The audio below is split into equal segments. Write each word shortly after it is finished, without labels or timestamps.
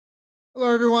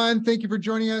Hello, everyone. Thank you for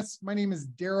joining us. My name is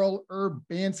Daryl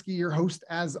Urbanski, your host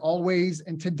as always.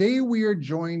 And today we are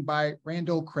joined by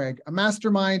Randall Craig, a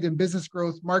mastermind in business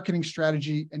growth, marketing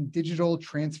strategy, and digital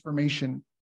transformation.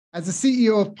 As the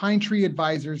CEO of Pine Tree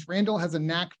Advisors, Randall has a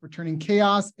knack for turning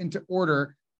chaos into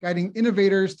order, guiding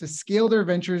innovators to scale their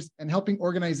ventures and helping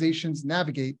organizations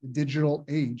navigate the digital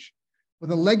age.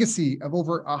 With a legacy of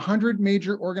over 100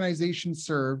 major organizations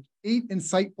served, 8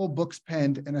 insightful books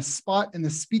penned, and a spot in the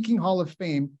Speaking Hall of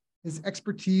Fame, his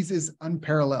expertise is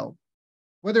unparalleled.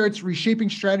 Whether it's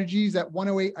reshaping strategies at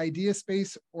 108 Idea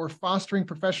Space or fostering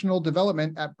professional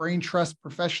development at Brain Trust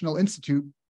Professional Institute,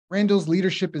 Randall's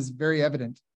leadership is very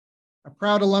evident. A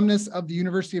proud alumnus of the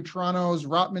University of Toronto's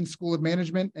Rotman School of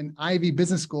Management and Ivey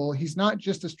Business School, he's not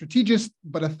just a strategist,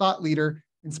 but a thought leader,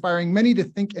 inspiring many to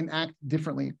think and act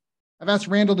differently. I've asked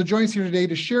Randall to join us here today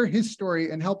to share his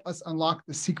story and help us unlock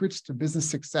the secrets to business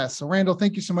success. So Randall,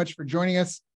 thank you so much for joining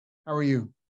us. How are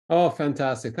you? Oh,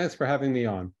 fantastic. Thanks for having me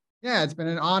on. Yeah, it's been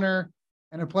an honor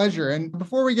and a pleasure. And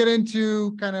before we get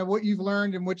into kind of what you've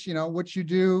learned and what you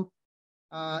do,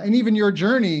 and even your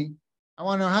journey, I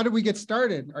want to know, how did we get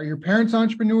started? Are your parents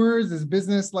entrepreneurs? Is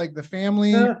business like the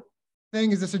family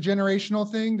thing? Is this a generational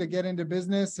thing to get into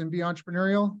business and be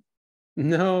entrepreneurial?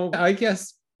 No, I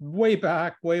guess way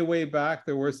back, way back,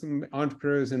 there were some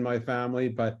entrepreneurs in my family,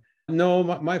 but no,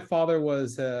 my father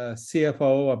was a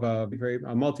CFO of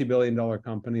a multi-billion-dollar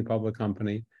company, public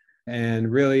company.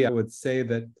 And really, I would say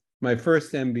that my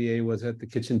first MBA was at the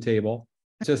kitchen table,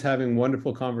 just having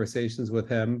wonderful conversations with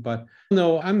him. But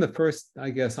no, I'm the first,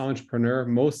 I guess, entrepreneur,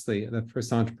 mostly the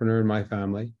first entrepreneur in my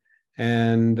family.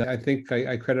 And I think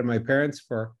I credit my parents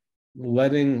for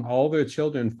letting all their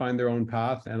children find their own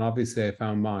path. And obviously I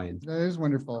found mine. That is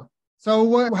wonderful.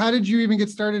 So how did you even get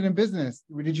started in business?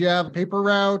 Did you have a paper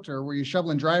route, or were you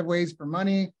shoveling driveways for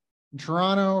money in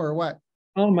Toronto, or what?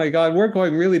 Oh my God, we're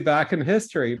going really back in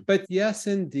history. But yes,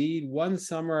 indeed, one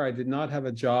summer I did not have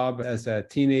a job as a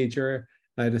teenager.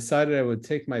 I decided I would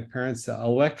take my parents'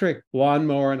 electric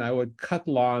lawnmower and I would cut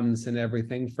lawns and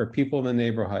everything for people in the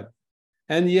neighborhood.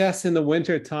 And yes, in the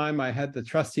winter time, I had the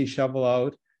trusty shovel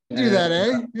out. Do that,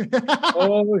 eh?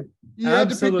 Oh, you had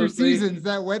to pick your seasons.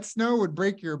 That wet snow would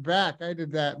break your back. I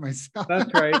did that myself. That's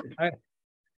right.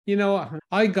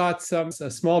 I got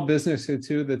a small business or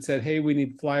two that said, hey, we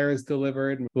need flyers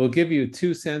delivered. We'll give you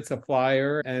 2 cents a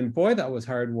flyer. And boy, that was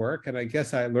hard work. And I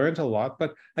guess I learned a lot.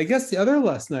 But I guess the other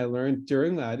lesson I learned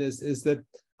during that is that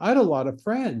I had a lot of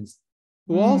friends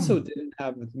who also didn't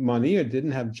have money or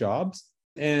didn't have jobs.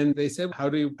 And they said, how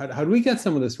do we get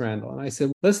some of this, Randall? And I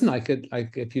said, listen,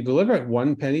 if you deliver it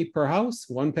 1 penny per house,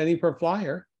 1 penny per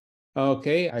flyer,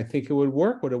 okay, I think it would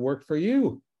work. Would it work for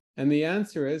you? And the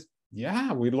answer is,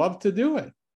 yeah, we'd love to do it.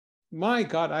 My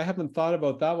God, I haven't thought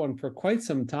about that one for quite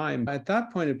some time. At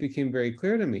that point, it became very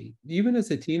clear to me, even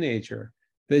as a teenager,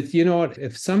 that, you know what,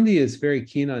 if somebody is very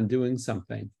keen on doing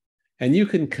something and you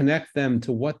can connect them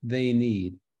to what they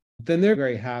need, then they're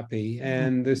very happy,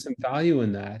 and there's some value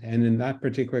in that. And in that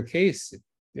particular case,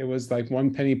 it was like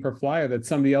 1 penny per flyer that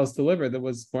somebody else delivered that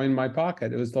was going in my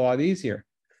pocket. It was a lot easier.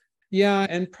 Yeah,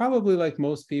 and probably like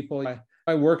most people,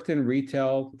 I worked in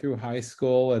retail through high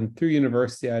school and through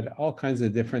university. I had all kinds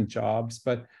of different jobs.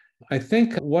 But I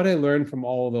think what I learned from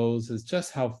all of those is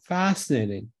just how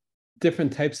fascinating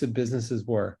different types of businesses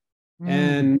were.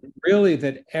 And really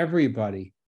that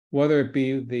everybody, whether it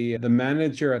be the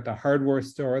manager at the hardware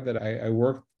store that I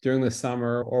worked during the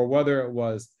summer, or whether it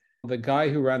was the guy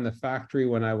who ran the factory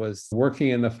when I was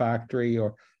working in the factory,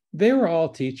 or they were all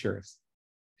teachers.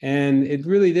 And it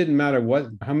really didn't matter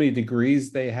how many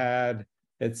degrees they had,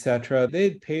 etc.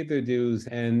 They'd paid their dues.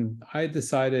 And I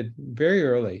decided very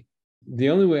early,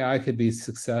 the only way I could be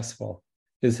successful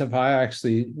is if I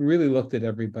actually really looked at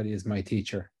everybody as my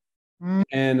teacher.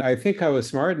 And I think I was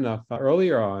smart enough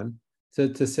earlier on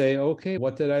to say, okay,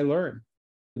 what did I learn?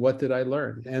 What did I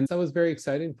learn? And that was very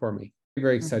exciting for me,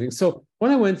 very exciting. So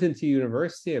when I went into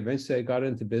university, eventually I got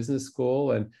into business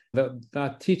school, and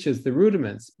that teaches the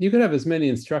rudiments. You could have as many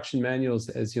instruction manuals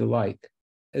as you like.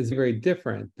 It's very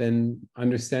different than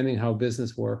understanding how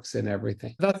business works and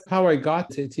everything. That's how I got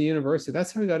to university.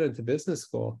 That's how I got into business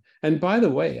school. And by the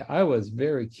way, I was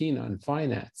very keen on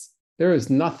finance. There is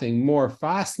nothing more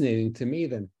fascinating to me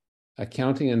than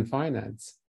accounting and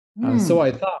finance. So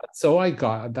I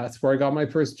thought, that's where I got my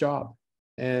first job.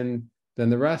 And then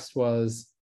the rest was,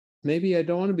 maybe I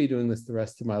don't want to be doing this the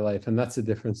rest of my life. And that's a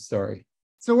different story.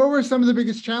 So what were some of the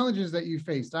biggest challenges that you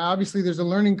faced? Obviously, there's a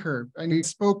learning curve. And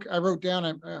I wrote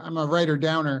down, I'm a writer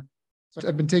downer, so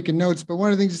I've been taking notes. But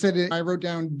one of the things you said, I wrote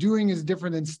down, doing is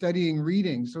different than studying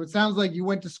reading. So it sounds like you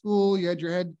went to school, you had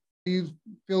your head You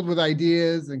filled with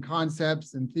ideas and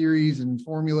concepts and theories and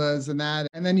formulas and that.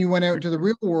 And then you went out to the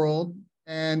real world.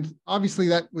 And obviously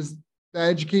that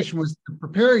education was to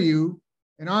prepare you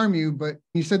and arm you, but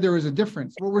you said there was a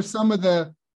difference. What were some of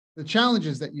the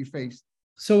challenges that you faced?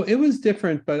 So it was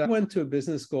different, but I went to a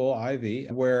business school, Ivy,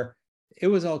 where it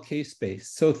was all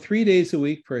case-based. So 3 days a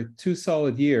week for 2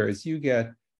 solid years, you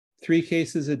get 3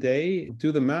 cases a day.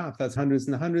 Do the math. That's hundreds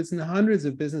and hundreds and hundreds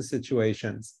of business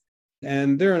situations.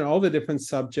 And they're in all the different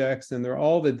subjects, and they're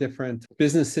all the different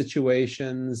business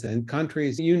situations and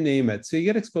countries, you name it. So you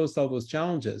get exposed to all those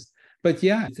challenges. But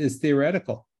yeah, it's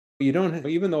theoretical. You don't have,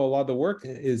 even though a lot of the work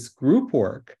is group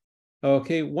work.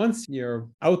 Okay, once you're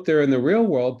out there in the real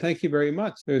world, thank you very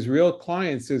much. There's real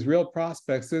clients, there's real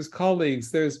prospects, there's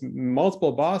colleagues, there's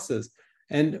multiple bosses.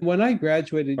 And when I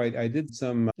graduated, I did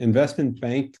some investment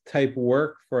bank type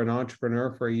work for an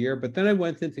entrepreneur for a year, but then I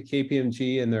went into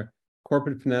KPMG and their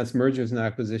corporate finance mergers and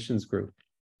acquisitions group.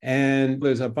 And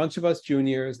there's a bunch of us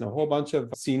juniors and a whole bunch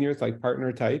of seniors, like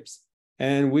partner types.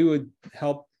 And we would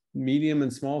help medium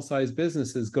and small size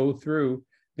businesses go through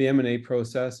the M&A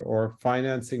process or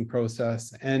financing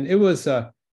process. And it's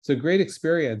a great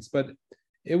experience, but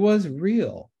it was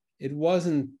real. It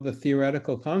wasn't the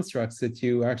theoretical constructs that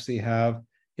you actually have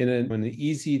in an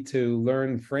easy to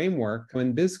learn framework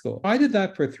in biz school. I did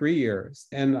that for 3 years,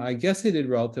 and I guess I did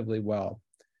relatively well.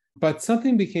 But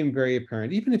something became very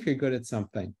apparent. Even if you're good at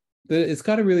something, it's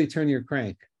got to really turn your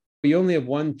crank. You only have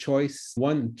one choice,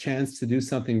 one chance to do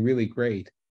something really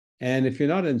great. And if you're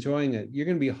not enjoying it, you're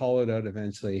going to be hollowed out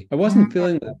eventually. I wasn't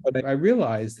feeling that, but I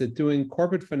realized that doing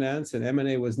corporate finance and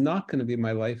M&A was not going to be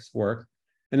my life's work.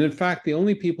 And in fact, the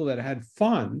only people that had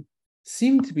fun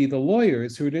seemed to be the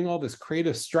lawyers who were doing all this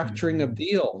creative structuring of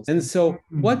deals. And so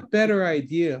what better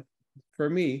idea for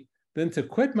me than to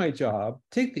quit my job,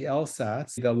 take the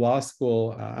LSATs, the law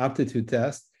school aptitude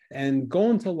test, and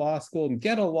go into law school and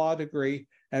get a law degree.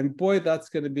 And boy, that's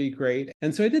going to be great.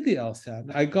 And so I did the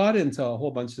LSAT. I got into a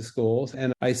whole bunch of schools,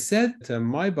 and I said to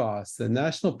my boss, the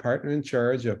national partner in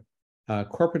charge of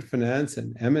corporate finance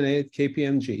and M&A at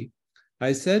KPMG,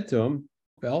 I said to him,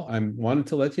 well, I wanted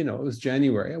to let you know, it was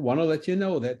January. I want to let you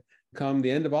know that come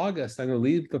the end of August, I'm going to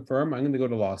leave the firm. I'm going to go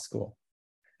to law school.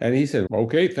 And he said,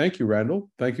 okay, thank you, Randall.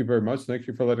 Thank you very much. Thank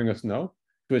you for letting us know,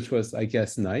 which was, I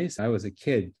guess, nice. I was a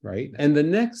kid, right? And the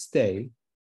next day,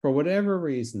 for whatever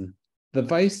reason, the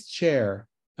vice chair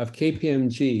of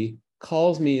KPMG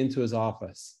calls me into his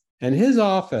office. And his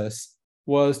office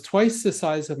was twice the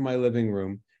size of my living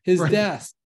room. His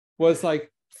desk was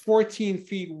like 14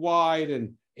 feet wide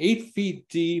and 8 feet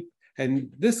deep. And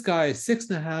this guy is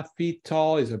 6.5 feet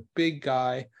tall. He's a big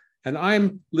guy. And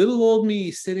I'm little old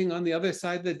me sitting on the other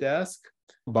side of the desk.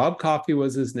 Bob Coffey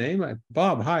was his name.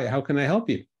 Bob, hi, how can I help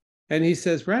you? And he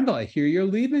says, Randall, I hear you're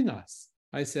leaving us.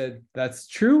 I said, that's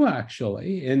true,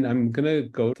 actually, and I'm going to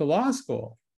go to law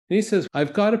school. And he says,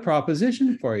 I've got a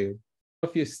proposition for you.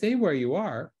 If you stay where you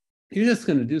are, you're just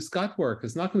going to do scut work.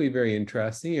 It's not going to be very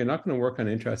interesting. You're not going to work on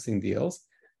interesting deals.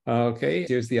 Okay,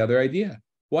 here's the other idea.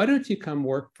 Why don't you come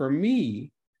work for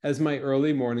me as my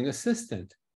early morning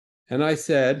assistant? And I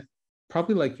said,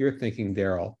 probably like you're thinking,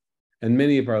 Daryl, and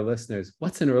many of our listeners,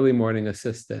 what's an early morning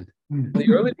assistant?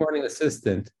 The early morning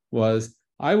assistant was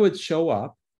I would show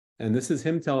up, and this is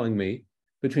him telling me,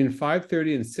 between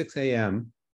 5:30 and 6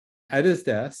 a.m. at his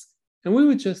desk, and we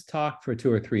would just talk for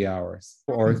 2 or 3 hours,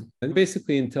 or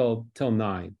basically until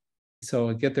 9. So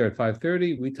I'd get there at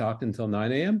 5:30, we talk until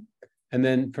 9 a.m., and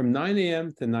then from 9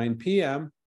 a.m. to 9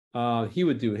 p.m., he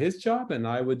would do his job, and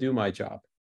I would do my job.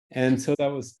 And so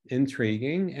that was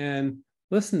intriguing. And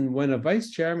listen, when a vice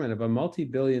chairman of a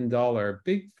multi-billion-dollar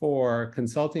Big Four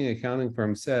consulting accounting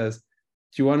firm says,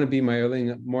 do you want to be my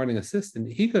early morning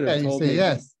assistant? He could have told me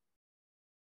yes.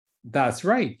 That's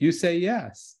right. You say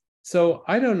yes. So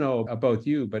I don't know about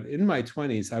you, but in my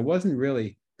 20s, I wasn't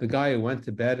really the guy who went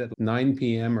to bed at 9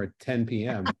 p.m. or 10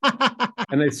 p.m.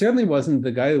 And I certainly wasn't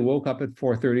the guy who woke up at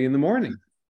 4:30 in the morning.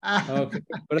 Okay.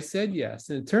 But I said yes.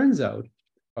 And it turns out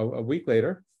a week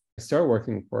later, I start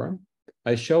working for him.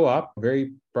 I show up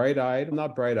very bright-eyed,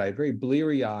 not bright-eyed, very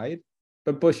bleary-eyed,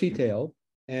 but bushy-tailed.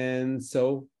 And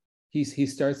so he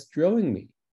starts drilling me.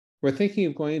 We're thinking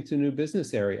of going into a new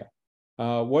business area.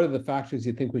 What are the factors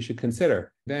you think we should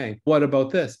consider? Bang. What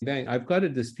about this? Bang. I've got a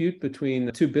dispute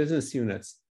between 2 business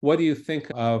units. What do you think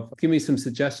of? Give me some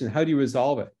suggestions. How do you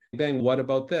resolve it? Bang. What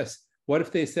about this? What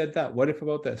if they said that? What if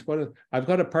about this? I've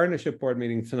got a partnership board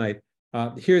meeting tonight.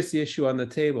 Here's the issue on the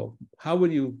table. How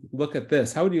would you look at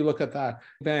this? How would you look at that?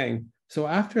 Bang. So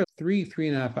after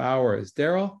 3.5 hours,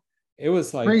 Daryl, it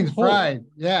was like brain's fried.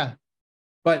 Yeah.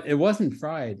 But it wasn't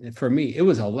fried for me. It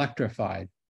was electrified.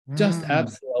 just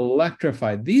absolutely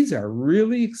electrified. These are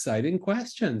really exciting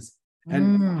questions.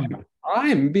 And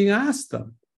I'm being asked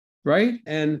them, right?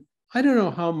 And I don't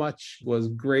know how much was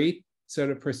great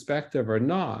sort of perspective or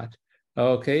not,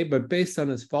 okay? But based on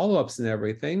his follow-ups and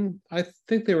everything, I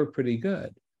think they were pretty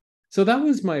good. So that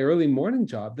was my early morning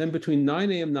job. Then between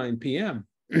 9 a.m., 9 p.m.,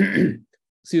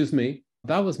 excuse me,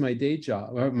 that was my day job.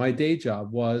 Or my day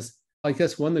job was, I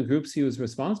guess one of the groups he was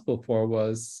responsible for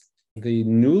was the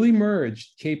newly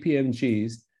merged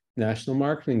KPMG's National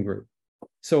Marketing Group.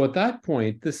 So at that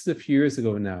point, this is a few years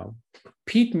ago now,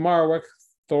 Pete Marwick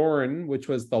Thorne, which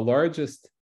was the largest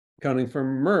accounting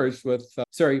firm, merged with,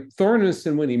 Thorne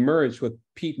Whitney merged with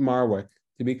Pete Marwick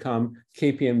to become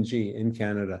KPMG in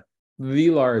Canada,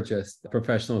 the largest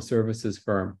professional services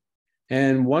firm.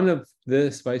 And one of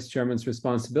this vice chairman's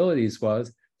responsibilities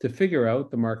was to figure out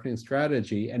the marketing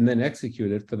strategy and then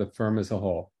execute it for the firm as a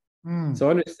whole. So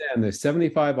understand there's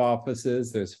 75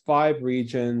 offices, there's 5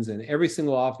 regions, and every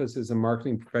single office is a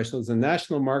marketing professional. It's a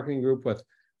national marketing group with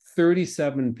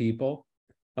 37 people,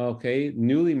 okay,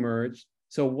 newly merged.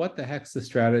 So what the heck's the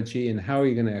strategy and how are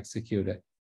you going to execute it?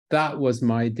 That was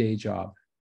my day job,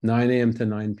 9 a.m. to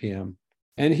 9 p.m.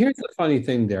 And here's the funny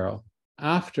thing, Daryl.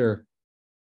 After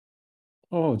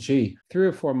 3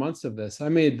 or 4 months of this, I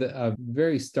made a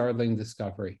very startling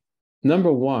discovery.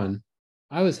 Number one,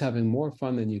 I was having more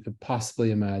fun than you could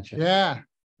possibly imagine. Yeah,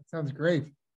 that sounds great.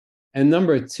 And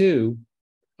number two,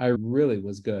 I really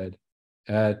was good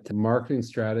at marketing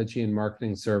strategy and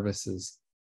marketing services.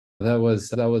 That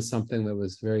was something that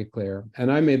was very clear.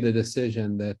 And I made the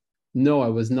decision that no, I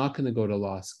was not going to go to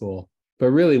law school, but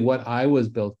really what I was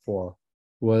built for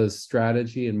was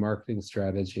strategy and marketing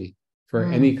strategy for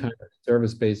any kind of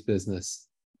service-based business.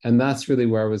 And that's really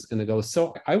where I was going to go.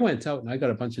 So I went out and I got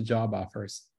a bunch of job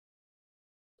offers.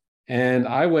 And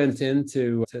I went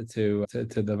into to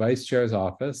the vice chair's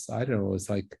office. I don't know, it was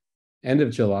like end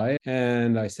of July.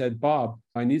 And I said, Bob,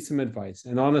 I need some advice.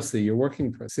 And honestly, you're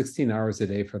working for 16 hours a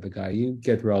day for the guy. You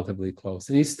get relatively close.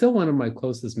 And he's still one of my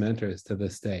closest mentors to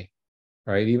this day,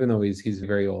 right? Even though he's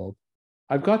very old.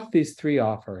 I've got these 3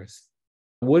 offers.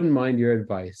 I wouldn't mind your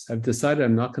advice. I've decided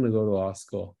I'm not going to go to law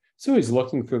school. So he's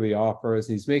looking through the offers.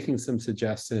 He's making some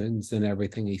suggestions and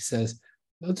everything. He says,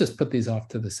 I'll just put these off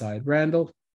to the side.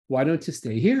 Randall, why don't you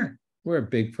stay here? We're a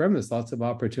big firm. There's lots of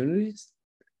opportunities.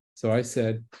 So I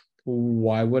said,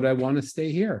 why would I want to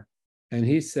stay here? And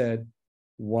he said,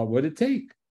 what would it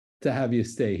take to have you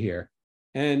stay here?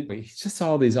 And he just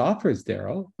saw all these offers,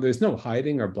 Daryl. There's no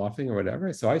hiding or bluffing or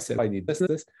whatever. So I said, I need this.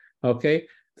 Okay.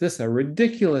 This is a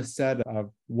ridiculous set of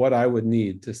what I would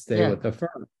need to stay with the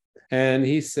firm. And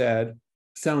he said,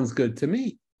 sounds good to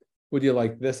me. Would you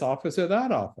like this office or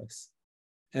that office?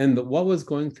 And what was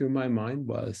going through my mind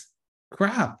was,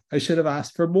 crap, I should have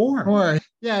asked for more.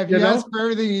 Yeah, if you ask for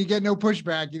everything, you get no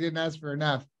pushback. You didn't ask for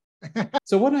enough.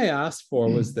 So what I asked for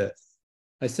was this.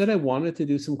 I said I wanted to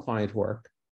do some client work.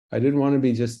 I didn't want to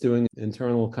be just doing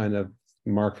internal kind of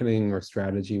marketing or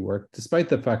strategy work, despite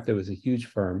the fact that it was a huge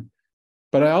firm.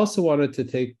 But I also wanted to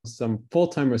take some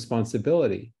full-time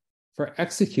responsibility for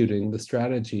executing the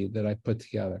strategy that I put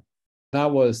together.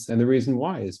 And the reason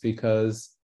why is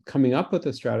because coming up with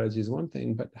a strategy is one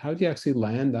thing, but how do you actually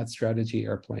land that strategy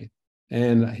airplane?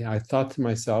 And I thought to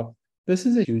myself, this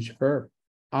is a huge firm.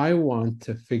 I want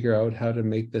to figure out how to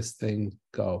make this thing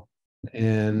go.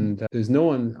 And there's no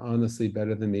one honestly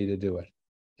better than me to do it.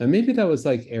 And maybe that was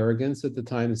like arrogance at the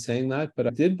time saying that, but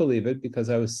I did believe it because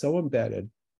I was so embedded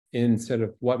in sort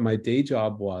of what my day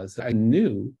job was. I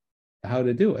knew how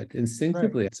to do it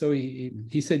instinctively. Right. So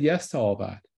he said yes to all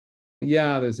that.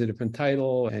 Yeah, there's a different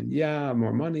title and yeah,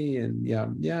 more money and yeah,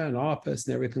 an office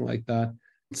and everything like that.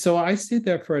 So I stayed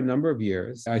there for a number of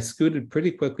years. I scooted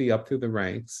pretty quickly up through the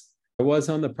ranks. I was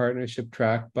on the partnership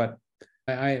track, but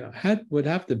I would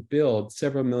have to build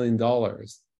several $1 million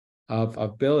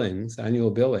of billings,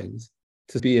 annual billings,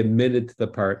 to be admitted to the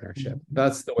partnership.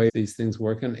 That's the way these things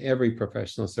work in every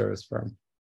professional service firm.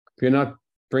 If you're not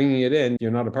bringing it in,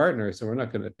 you're not a partner, so we're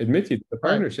not going to admit you to the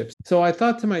partnerships. Right. So I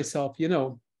thought to myself,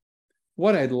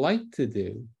 what I'd like to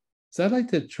do is I'd like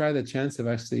to try the chance of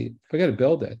actually, if I got to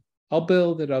build it, I'll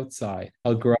build it outside.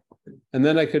 I'll grow it. And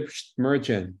then I could merge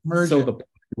in. So the plan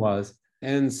was.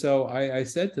 And so I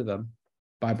said to them,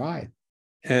 bye-bye.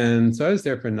 And so I was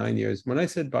there for 9 years. When I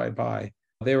said bye-bye,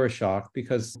 they were shocked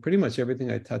because pretty much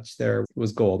everything I touched there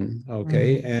was golden.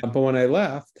 Okay. But when I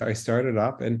left, I started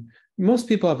up and most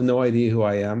people have no idea who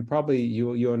I am. Probably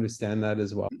you understand that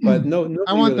as well. But no,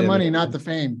 I want the money, not the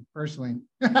fame, personally.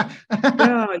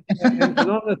 And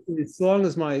honestly, as long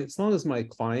as my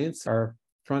clients are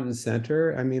front and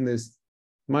center, I mean, there's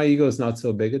My ego is not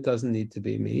so big. It doesn't need to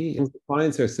be me. And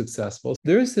clients are successful.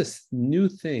 There's this new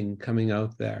thing coming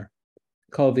out there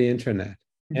called the internet.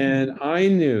 And I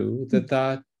knew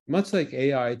that much like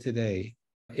AI today,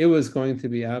 it was going to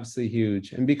be absolutely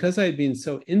huge. And because I had been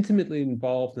so intimately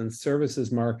involved in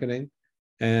services marketing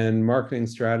and marketing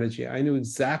strategy, I knew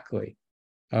exactly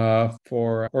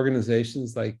for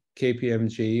organizations like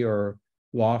KPMG or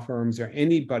law firms or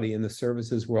anybody in the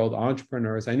services world,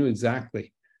 entrepreneurs, I knew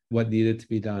exactly what needed to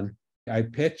be done. I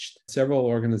pitched several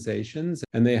organizations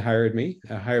and they hired me.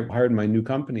 I hired my new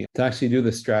company to actually do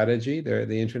the strategy,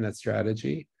 the internet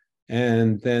strategy,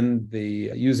 and then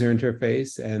the user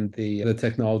interface and the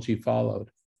technology followed.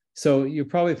 So you're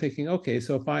probably thinking, okay,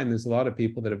 so fine, there's a lot of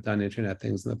people that have done internet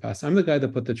things in the past. I'm the guy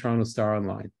that put the Toronto Star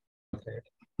online. Okay.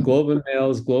 Globe and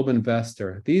Mail's Globe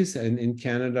Investor. These in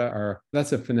Canada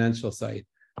that's a financial site.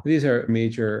 These are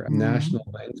major national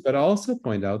things, but I also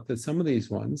point out that some of these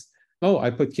ones, I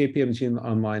put KPMG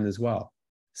online as well.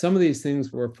 Some of these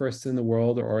things were first in the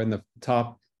world or in the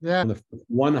top the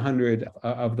 100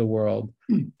 of the world.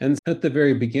 And at the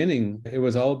very beginning, it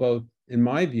was all about, in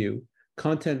my view,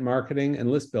 content marketing and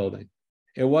list building.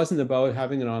 It wasn't about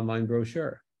having an online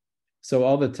brochure. So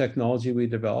all the technology we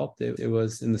developed, it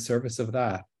was in the service of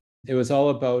that. It was all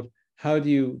about how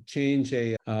do you change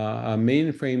a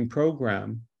mainframe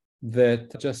program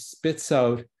that just spits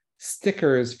out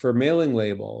stickers for mailing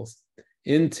labels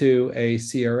into a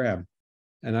CRM,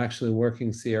 an actually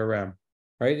working CRM,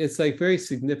 right? It's like very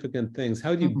significant things.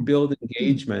 How do you build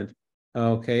engagement,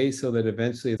 okay, so that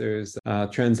eventually there's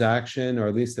transaction or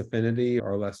at least affinity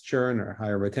or less churn or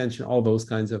higher retention, all those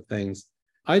kinds of things.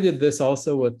 I did this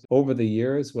also over the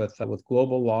years with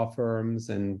global law firms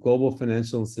and global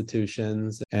financial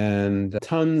institutions and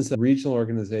tons of regional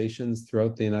organizations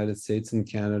throughout the United States and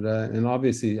Canada, and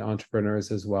obviously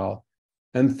entrepreneurs as well.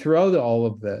 And throughout all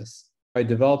of this, I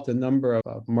developed a number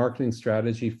of marketing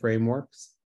strategy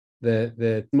frameworks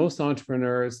that most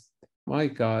entrepreneurs, my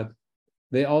God,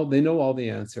 they know all the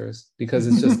answers because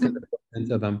it's just going to put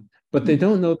into them, but they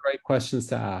don't know the right questions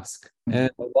to ask.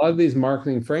 And a lot of these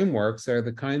marketing frameworks are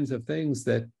the kinds of things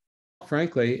that,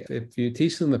 frankly, if you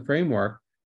teach them the framework,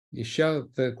 you share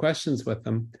the questions with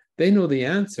them, they know the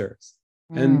answers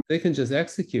and they can just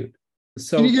execute.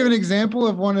 So, can you give an example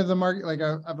of one of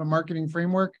the of a marketing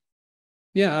framework?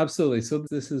 Yeah, absolutely. So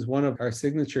this is one of our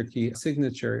signature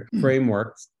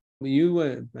frameworks.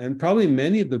 You and probably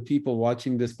many of the people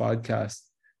watching this podcast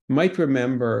might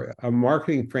remember a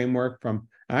marketing framework from,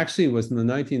 actually it was in the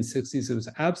 1960s. It was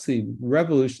absolutely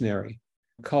revolutionary,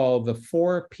 called the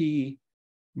 4P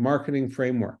marketing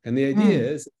framework. And the idea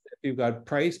is, if you've got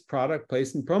price, product,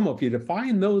 place, and promo, if you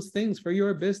define those things for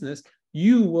your business,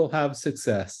 you will have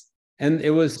success. And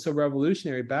it was so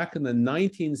revolutionary back in the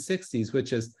 1960s,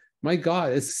 which is, my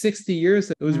God, it's 60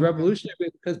 years. It was revolutionary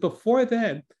because before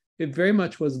then, it very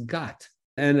much was gut.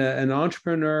 And an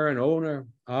entrepreneur, an owner,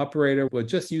 operator would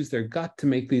just use their gut to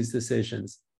make these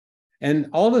decisions. And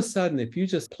all of a sudden, if you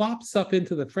just plop stuff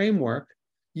into the framework,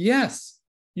 yes,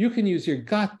 you can use your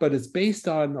gut, but it's based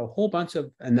on a whole bunch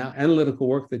of analytical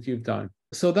work that you've done.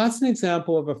 So that's an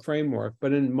example of a framework.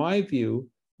 But in my view,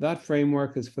 that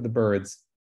framework is for the birds.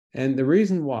 And the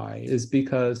reason why is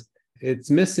because it's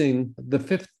missing the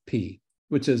 5th P,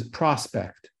 which is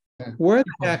prospect. Where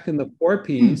the heck in the 4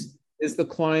 Ps is the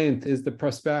client, is the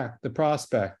prospect?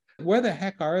 Where the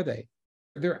heck are they?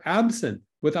 They're absent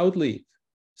without leave.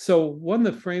 So one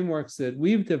of the frameworks that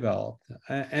we've developed,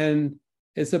 and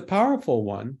it's a powerful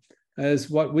one, is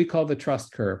what we call the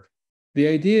trust curve. The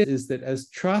idea is that as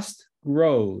trust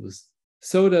grows,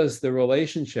 so does the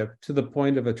relationship to the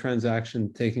point of a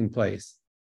transaction taking place.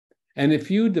 And if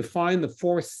you define the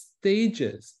 4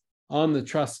 stages on the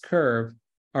trust curve,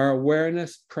 are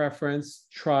awareness, preference,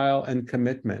 trial, and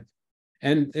commitment.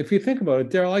 And if you think about it,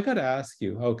 Daryl, I got to ask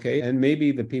you, okay, and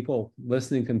maybe the people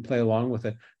listening can play along with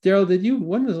it. Daryl,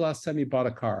 when was the last time you bought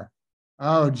a car?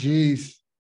 Oh, geez.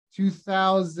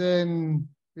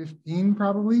 2015,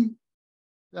 probably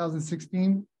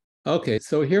 2016. Okay,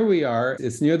 so here we are.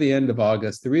 It's near the end of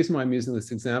August. The reason why I'm using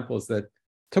this example is that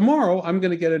tomorrow I'm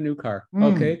going to get a new car.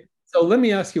 Okay, so let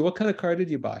me ask you, what kind of car did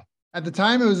you buy? At the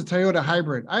time, it was a Toyota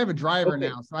hybrid. I have a driver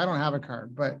now, so I don't have a car,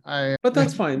 but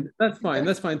that's fine. That's fine.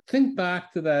 That's fine. Think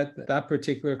back to that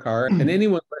particular car, and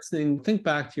anyone listening, think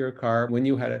back to your car when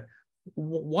you had it.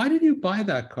 Why did you buy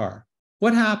that car?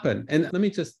 What happened? And let me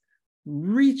just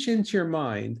reach into your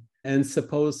mind and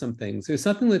suppose some things. There's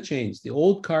something that changed. The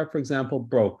old car, for example,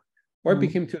 broke, or it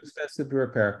became too expensive to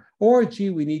repair. Or, gee,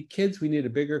 we need kids. We need a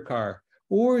bigger car.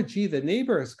 Or, gee, the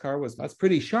neighbor's car that's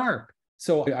pretty sharp.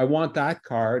 So I want that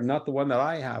car, not the one that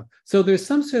I have. So there's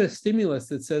some sort of stimulus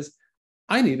that says,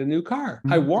 I need a new car.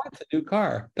 I Mhm. want a new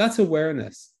car. That's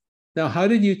awareness. Now, how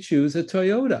did you choose a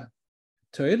Toyota?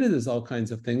 Toyota does all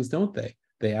kinds of things, don't they?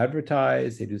 They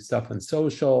advertise, they do stuff on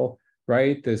social,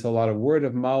 right? There's a lot of word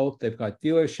of mouth. They've got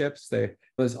dealerships.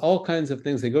 There's all kinds of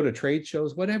things. They go to trade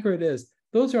shows, whatever it is.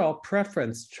 Those are all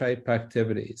preference type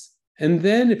activities. And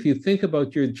then if you think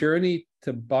about your journey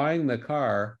to buying the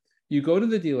car, you go to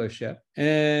the dealership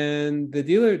and the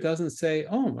dealer doesn't say,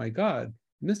 oh my God,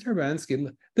 Mr. Urbanski,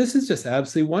 this is just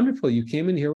absolutely wonderful. You came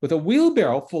in here with a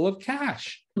wheelbarrow full of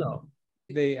cash. No.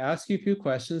 They ask you a few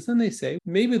questions and they say,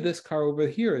 maybe this car over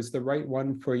here is the right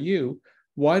one for you.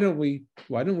 Why don't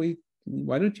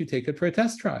you take it for a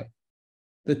test drive?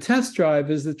 The test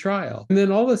drive is the trial. And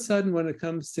then all of a sudden, when it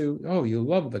comes to, oh, you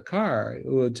love the car, it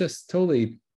will just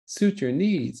totally suit your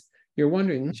needs. You're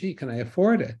wondering, gee, can I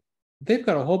afford it? They've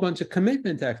got a whole bunch of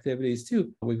commitment activities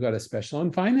too. We've got a special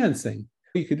on financing.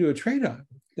 You could do a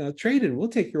trade-in. We'll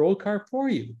take your old car for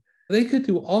you. They could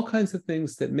do all kinds of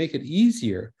things that make it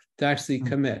easier to actually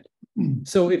commit.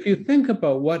 So if you think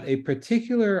about what a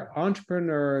particular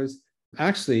entrepreneur's,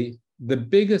 actually the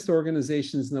biggest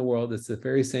organizations in the world, it's the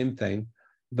very same thing.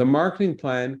 The marketing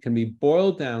plan can be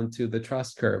boiled down to the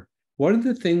trust curve. What are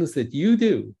the things that you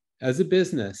do as a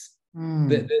business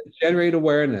that generate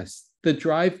awareness, that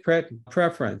drive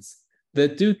preference,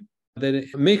 that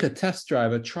make a test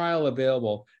drive, a trial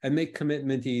available, and make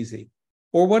commitment easy?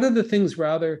 Or what are the things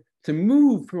rather to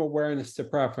move from awareness to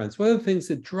preference? What are the things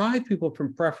that drive people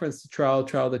from preference to trial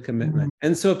to commitment?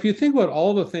 And so if you think about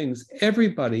all the things,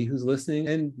 everybody who's listening,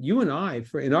 and you and I,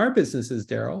 in our businesses,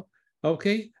 Daryl,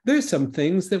 okay, there's some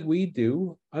things that we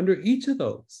do under each of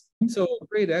those. So a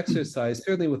great exercise,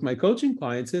 certainly with my coaching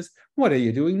clients, is what are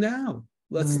you doing now?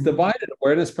 Let's divide it: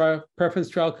 awareness, preference,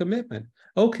 trial, commitment.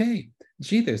 Okay,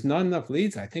 gee, there's not enough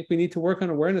leads. I think we need to work on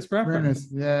awareness, preference.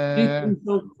 Yeah. Things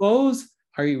don't close.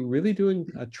 Are you really doing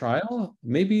a trial?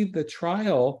 Maybe the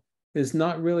trial is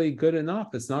not really good enough.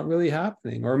 It's not really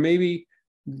happening. Or maybe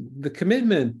the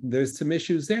commitment, there's some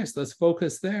issues there. So let's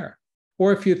focus there.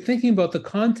 Or if you're thinking about the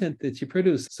content that you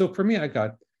produce. So for me, I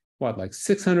got like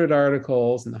 600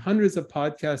 articles and hundreds of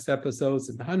podcast episodes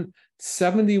and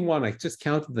 71, I just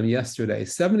counted them yesterday,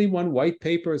 71 white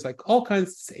papers, like all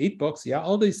kinds, 8 books, yeah,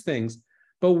 all these things.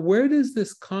 But where does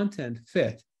this content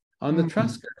fit on the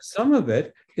trust curve? Some of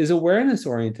it is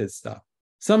awareness-oriented stuff.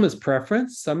 Some is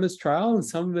preference, some is trial, and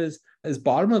some is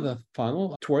bottom of the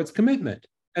funnel towards commitment.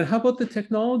 And how about the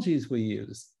technologies we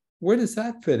use? Where does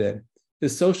that fit in?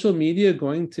 Is social media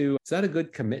is that a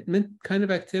good commitment kind of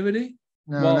activity?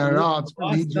 No, not at all. It's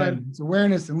lead gen. It's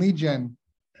awareness and lead gen.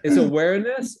 It's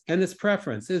awareness and it's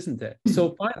preference, isn't it?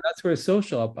 So fine, that's where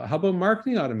social. How about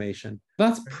marketing automation?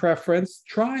 That's preference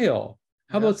trial.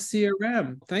 How about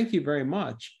CRM? Thank you very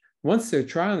much. Once they're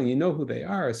trialing, you know who they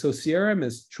are. So CRM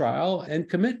is trial and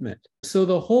commitment. So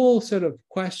the whole sort of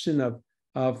question of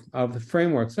the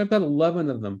frameworks, I've got 11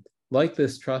 of them, like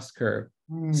this trust curve.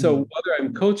 So whether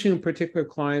I'm coaching a particular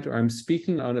client or I'm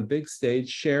speaking on a big stage,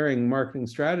 sharing marketing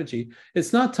strategy,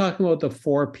 it's not talking about the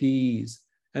 4 Ps.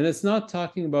 And it's not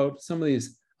talking about some of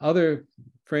these other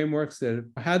frameworks that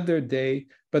have had their day,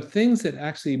 but things that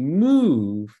actually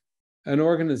move an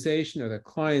organization or their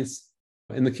clients,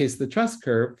 in the case of the trust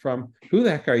curve, from who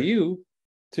the heck are you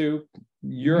to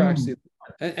you're actually.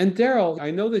 And Daryl,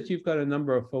 I know that you've got a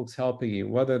number of folks helping you,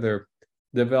 whether they're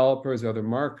developers or other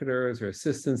marketers or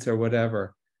assistants or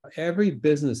whatever. Every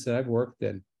business that I've worked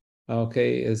in,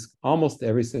 okay, is almost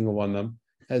every single one of them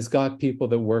has got people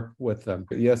that work with them.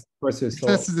 Yes, of course, there's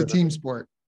success is a team sport.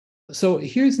 So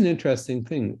here's an interesting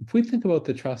thing. If we think about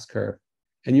the trust curve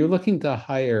and you're looking to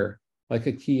hire like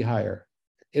a key hire,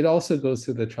 it also goes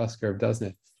through the trust curve, doesn't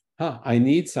it? I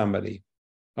need somebody.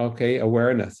 Okay,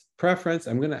 awareness. Preference,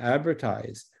 I'm going to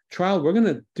advertise. Trial, we're going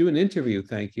to do an interview,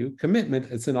 thank you. Commitment,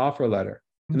 it's an offer letter.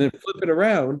 And then flip it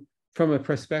around from a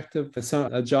perspective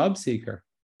of a job seeker.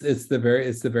 It's the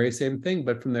very same thing,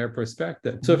 but from their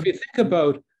perspective. So if you think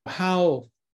about how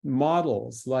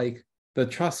models like the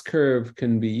trust curve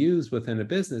can be used within a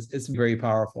business, it's very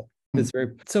powerful.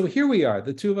 So here we are,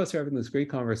 the two of us are having this great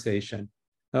conversation.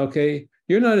 Okay,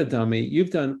 you're not a dummy. You've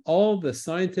done all the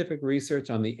scientific research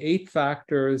on the 8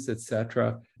 factors, et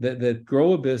cetera, that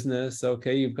grow a business.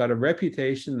 Okay, you've got a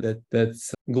reputation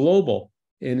that's global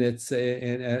in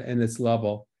its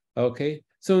level. Okay,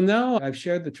 so now I've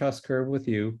shared the trust curve with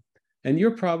you, and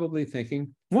you're probably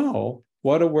thinking, "Wow,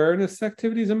 what awareness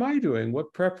activities am I doing?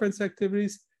 What preference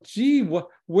activities? Gee,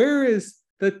 where is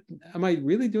that? Am I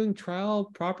really doing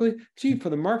trial properly? Gee, for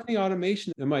the marketing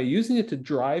automation, am I using it to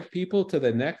drive people to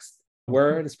the next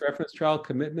awareness, preference, trial,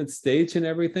 commitment stage and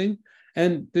everything?"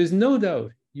 And there's no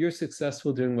doubt you're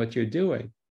successful doing what you're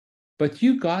doing. but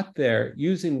you got there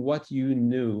using what you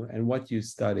knew and what you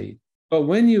studied. But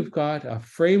when you've got a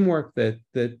framework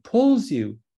that pulls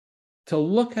you to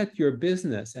look at your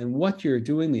business and what you're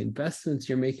doing, the investments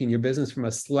you're making in your business from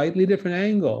a slightly different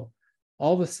angle,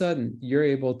 all of a sudden you're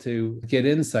able to get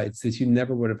insights that you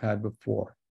never would have had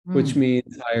before, which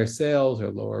means higher sales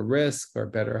or lower risk or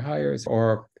better hires,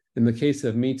 or in the case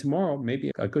of me tomorrow,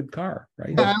 maybe a good car,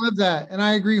 right? Yeah, I love that. And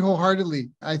I agree wholeheartedly.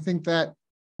 I think that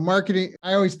marketing,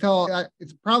 I always tell,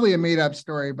 it's probably a made up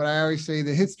story, but I always say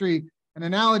an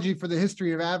analogy for the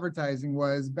history of advertising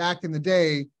was back in the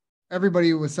day,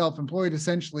 everybody was self-employed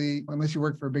essentially, unless you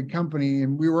worked for a big company.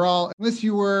 And we were all, unless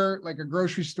you were like a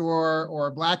grocery store or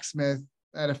a blacksmith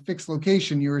at a fixed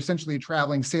location, you were essentially a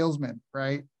traveling salesman,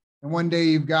 right? And one day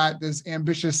you've got this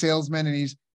ambitious salesman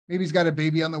and maybe he's got a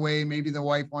baby on the way. Maybe the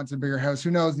wife wants a bigger house,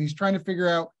 who knows? And he's trying to figure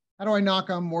out, how do I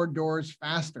knock on more doors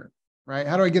faster, right?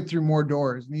 How do I get through more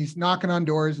doors? And he's knocking on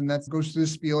doors and that goes through the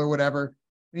spiel or whatever.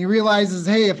 And he realizes,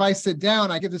 hey, if I sit down,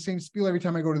 I give the same spiel every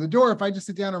time I go to the door. If I just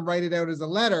sit down and write it out as a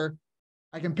letter,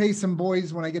 I can pay some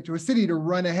boys when I get to a city to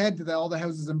run ahead to all the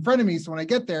houses in front of me. So when I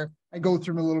get there, I go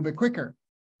through them a little bit quicker.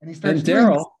 And he starts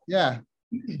Daryl, yeah.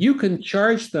 You can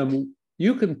charge them.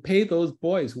 You can pay those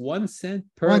boys 1 cent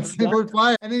per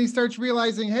flyer. And then he starts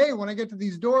realizing, hey, when I get to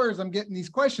these doors, I'm getting these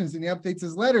questions, and he updates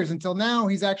his letters until now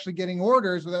he's actually getting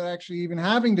orders without actually even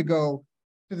having to go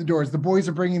to the doors. The boys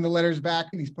are bringing the letters back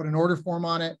and he's put an order form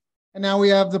on it. And now we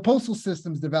have the postal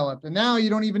systems developed. And now you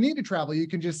don't even need to travel. You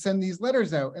can just send these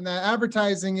letters out. And that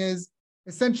advertising is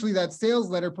essentially that sales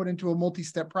letter put into a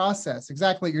multi-step process.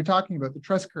 Exactly what you're talking about, the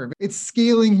trust curve. It's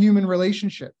scaling human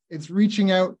relationship. It's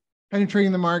reaching out,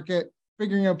 penetrating the market,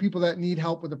 figuring out people that need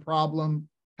help with a problem,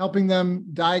 helping them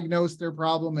diagnose their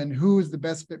problem and who is the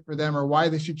best fit for them or why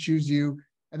they should choose you.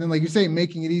 And then, like you say,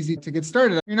 making it easy to get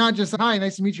started. You're not just, hi,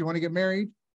 nice to meet you. Want to get married?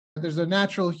 There's a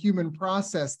natural human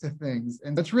process to things.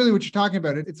 And that's really what you're talking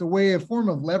about. It's a form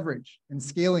of leverage and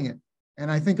scaling it. And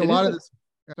I think a lot of this,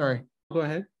 sorry. Go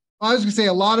ahead. I was going to say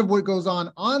a lot of what goes on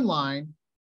online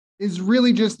is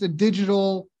really just a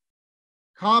digital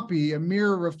copy, a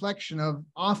mirror reflection of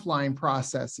offline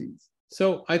processes.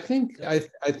 So I think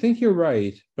you're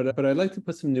right, but I'd like to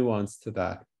put some nuance to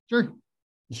that. Sure.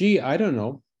 Gee, I don't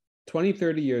know, 20,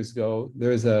 30 years ago,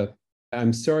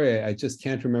 I'm sorry, I just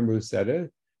can't remember who said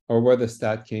it or where the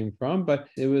stat came from, but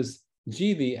it was,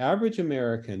 the average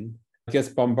American gets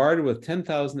bombarded with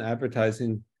 10,000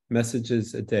 advertising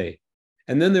messages a day.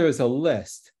 And then there was a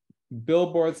list,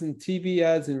 billboards and TV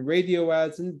ads and radio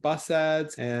ads and bus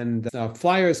ads and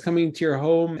flyers coming to your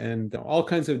home and all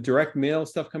kinds of direct mail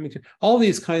stuff coming to all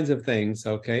these kinds of things.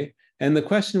 Okay. And the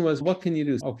question was, what can you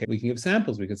do? Okay, we can give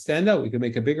samples. We could stand out. We could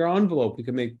make a bigger envelope. We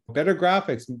could make better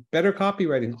graphics, better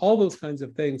copywriting, all those kinds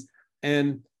of things.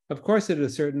 And of course, at a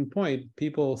certain point,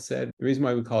 people said, the reason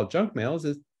why we call it junk mail is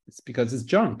it's because it's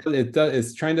junk.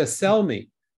 It's trying to sell me.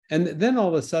 And then all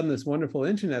of a sudden, this wonderful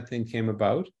internet thing came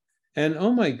about. And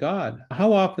oh my God,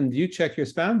 how often do you check your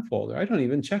spam folder? I don't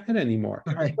even check it anymore.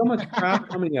 Right. So much crap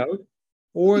coming out,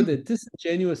 or the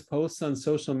disingenuous posts on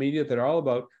social media that are all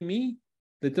about me,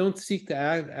 that don't seek to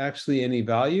add actually any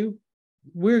value.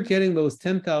 We're getting those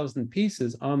 10,000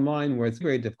 pieces online where it's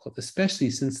very difficult, especially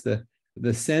since the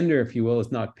sender, if you will,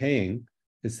 is not paying.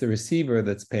 It's the receiver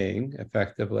that's paying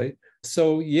effectively.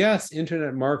 So yes,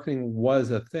 internet marketing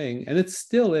was a thing, and it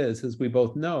still is, as we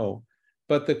both know.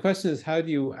 But the question is, how do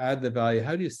you add the value?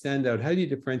 How do you stand out? How do you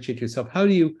differentiate yourself? How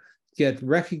do you get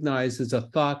recognized as a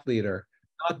thought leader,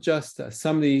 not just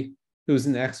somebody who's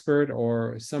an expert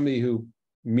or somebody who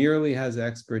merely has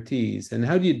expertise? And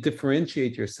how do you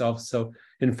differentiate yourself? So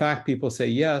in fact, people say,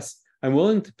 yes, I'm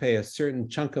willing to pay a certain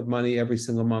chunk of money every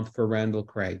single month for Randall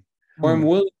Craig, or I'm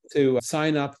willing to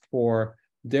sign up for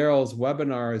Daryl's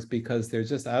webinars because they're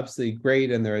just absolutely great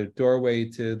and they're a doorway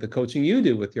to the coaching you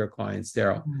do with your clients,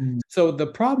 Daryl. So the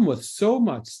problem with so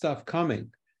much stuff coming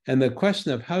and the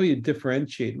question of how you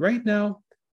differentiate right now,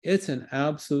 it's an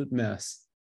absolute mess.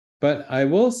 But I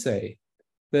will say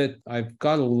that I've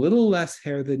got a little less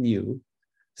hair than you.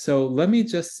 So let me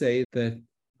just say that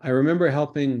I remember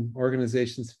helping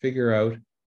organizations figure out,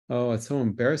 oh, it's so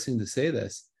embarrassing to say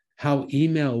this, how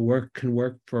email can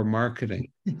work for marketing.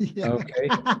 Yeah. Okay.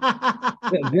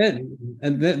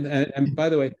 and by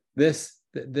the way,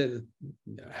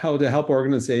 how to help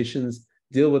organizations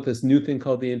deal with this new thing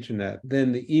called the internet,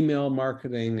 then the email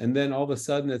marketing, and then all of a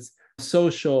sudden it's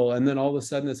social, and then all of a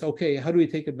sudden it's, okay, how do we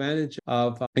take advantage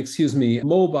of,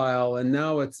 mobile? And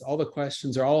now it's all the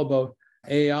questions are all about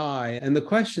AI. And the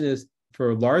question is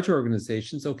for large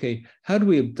organizations, okay, how do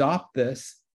we adopt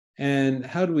this? And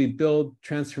how do we build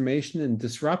transformation and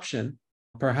disruption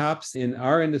perhaps in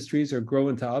our industries or grow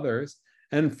into others.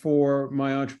 And for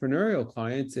my entrepreneurial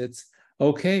clients, it's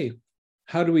okay,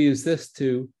 how do we use this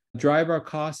to drive our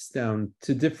costs down,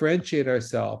 to differentiate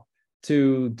ourselves,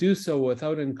 to do so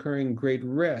without incurring great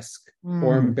risk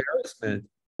or embarrassment?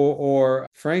 Or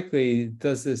frankly,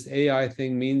 does this AI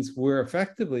thing means we're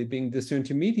effectively being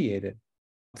disintermediated?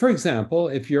 For example,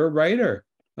 if you're a writer,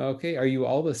 okay, are you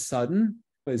all of a sudden,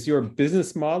 is your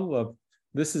business model of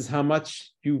this is how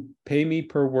much you pay me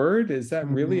per word? Is that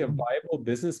really a viable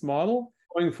business model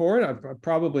going forward?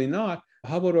 Probably not.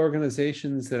 How about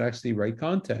organizations that actually write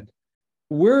content?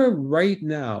 We're right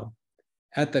now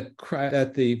at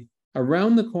the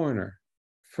around the corner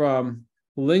from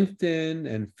LinkedIn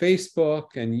and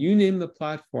Facebook and you name the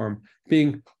platform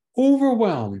being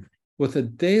overwhelmed with a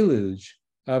deluge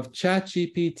of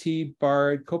ChatGPT,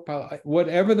 Bard, Copilot,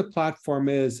 whatever the platform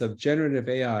is of generative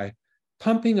AI,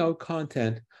 pumping out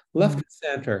content left and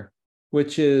center,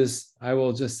 which is, I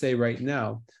will just say right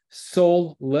now,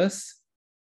 soulless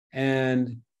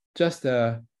and just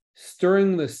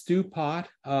stirring the stew pot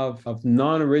of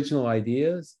non-original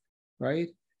ideas, right?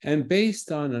 And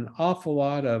based on an awful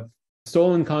lot of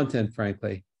stolen content,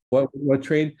 frankly. What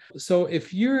trained? So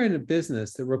if you're in a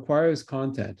business that requires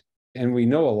content, and we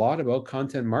know a lot about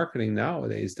content marketing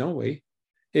nowadays, don't we?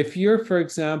 If you're, for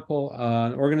example,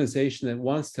 an organization that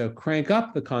wants to crank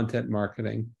up the content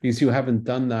marketing because you haven't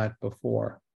done that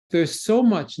before, there's so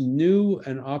much new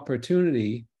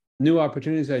opportunities,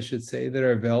 I should say, that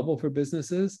are available for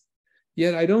businesses.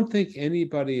 Yet I don't think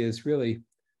anybody has really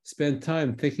spent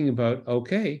time thinking about,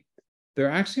 okay,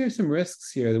 there actually are some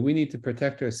risks here that we need to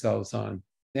protect ourselves on.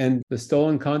 And the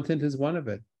stolen content is one of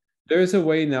it. There's a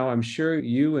way now, I'm sure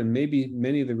you and maybe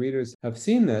many of the readers have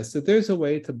seen this, that there's a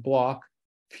way to block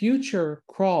future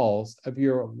crawls of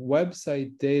your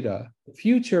website data,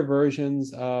 future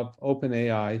versions of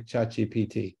OpenAI,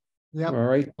 ChatGPT. Yeah. All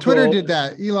right. Twitter did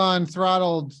that. Elon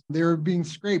throttled, they were being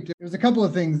scraped. There's a couple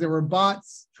of things. There were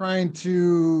bots trying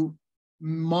to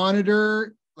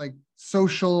monitor like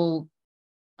social,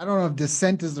 I don't know if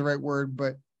dissent is the right word,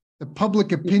 but the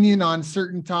public opinion on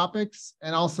certain topics.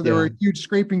 And also there were huge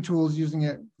scraping tools using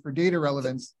it for data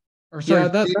relevance. Or sorry,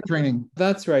 data training.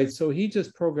 That's right. So he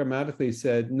just programmatically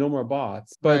said no more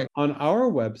bots. But on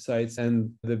our websites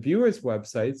and the viewers'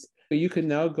 websites, you can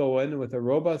now go in with a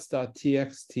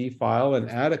robots.txt file and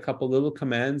add a couple little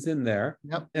commands in there.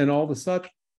 Yep. And all of a sudden,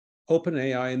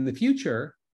 OpenAI in the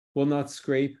future will not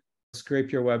scrape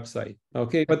your website.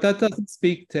 Okay. But that doesn't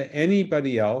speak to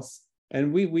anybody else.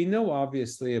 And we know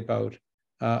obviously about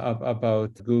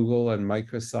Google and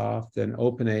Microsoft and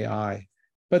OpenAI.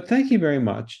 But thank you very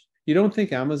much. You don't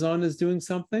think Amazon is doing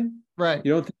something? Right.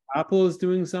 You don't think Apple is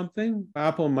doing something?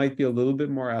 Apple might be a little bit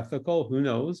more ethical. Who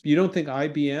knows? You don't think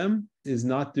IBM is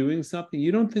not doing something?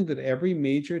 You don't think that every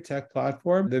major tech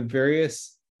platform, the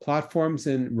various platforms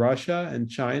in Russia and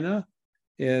China,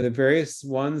 the various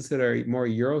ones that are more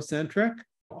Eurocentric,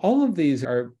 all of these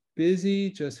are busy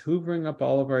just hoovering up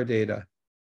all of our data.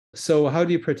 So how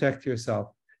do you protect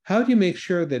yourself? How do you make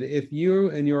sure that if you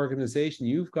and your organization,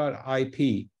 you've got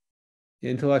IP,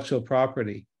 intellectual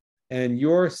property, and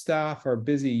your staff are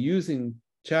busy using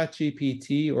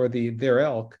ChatGPT or their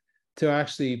ilk to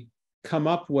actually come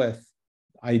up with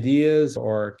ideas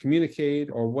or communicate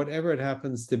or whatever it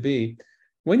happens to be,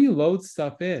 when you load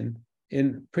stuff in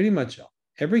pretty much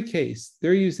every case,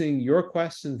 they're using your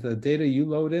questions, the data you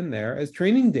load in there, as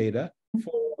training data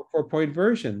for point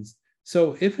versions.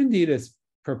 So if indeed it's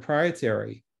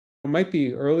proprietary, it might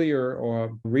be earlier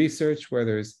or research where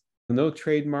there's no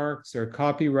trademarks or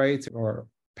copyrights or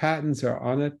patents are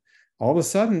on it, all of a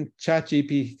sudden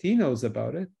ChatGPT knows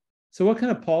about it. So what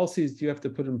kind of policies do you have to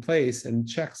put in place and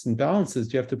checks and balances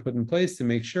do you have to put in place to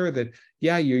make sure that,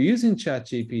 yeah, you're using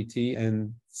ChatGPT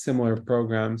and similar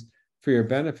programs for your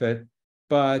benefit,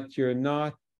 but you're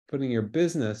not putting your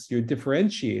business, your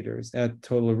differentiators at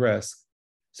total risk?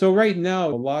 So right now,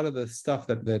 a lot of the stuff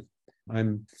that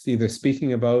I'm either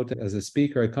speaking about as a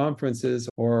speaker at conferences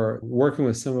or working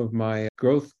with some of my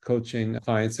growth coaching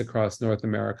clients across North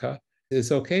America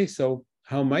is, okay, so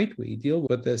how might we deal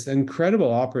with this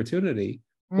incredible opportunity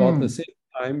while at the same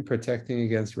time protecting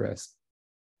against risk?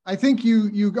 I think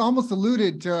you almost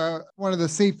alluded to one of the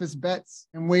safest bets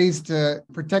and ways to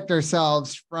protect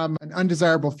ourselves from an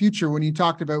undesirable future when you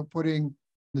talked about putting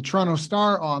the Toronto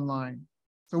Star online.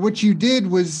 So what you did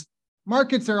was,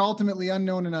 markets are ultimately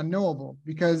unknown and unknowable,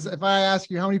 because if I ask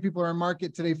you how many people are in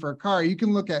market today for a car, you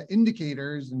can look at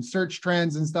indicators and search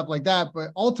trends and stuff like that,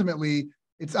 but ultimately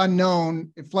it's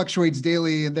unknown, it fluctuates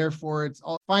daily, and therefore it's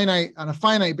all finite on a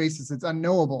finite basis, it's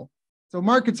unknowable. So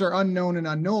markets are unknown and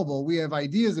unknowable. We have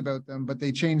ideas about them, but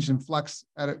they change and flux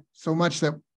so much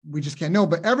that we just can't know.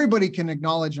 But everybody can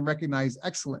acknowledge and recognize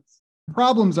excellence.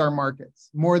 Problems are markets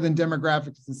more than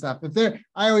demographics and stuff.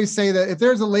 I always say that if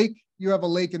there's a lake, you have a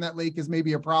lake, and that lake is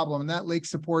maybe a problem, and that lake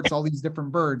supports all these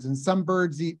different birds. And some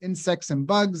birds eat insects and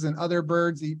bugs, and other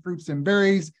birds eat fruits and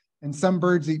berries, and some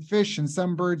birds eat fish, and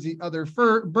some birds eat other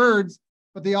birds,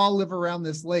 but they all live around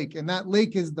this lake. And that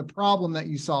lake is the problem that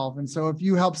you solve. And so if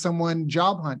you help someone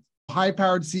job hunt,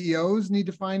 high-powered CEOs need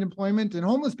to find employment, and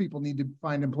homeless people need to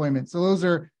find employment.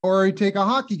 So or you take a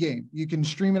hockey game. You can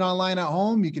stream it online at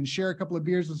home. You can share a couple of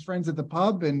beers with friends at the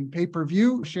pub and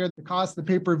pay-per-view, share the cost of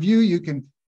the pay-per-view. You can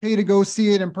pay to go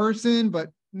see it in person, but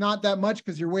not that much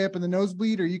because you're way up in the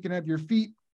nosebleed, or you can have your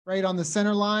feet right on the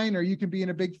center line, or you can be in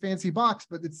a big fancy box,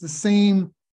 but it's the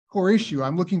same core issue.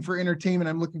 I'm looking for entertainment.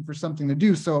 I'm looking for something to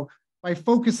do. So by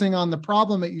focusing on the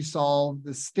problem that you solve,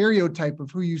 the stereotype of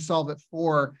who you solve it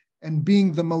for, and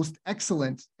being the most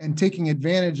excellent and taking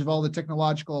advantage of all the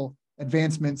technological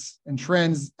advancements and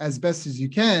trends as best as you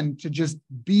can to just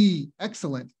be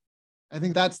excellent, I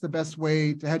think that's the best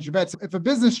way to hedge your bets. If a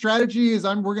business strategy is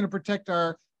we're going to protect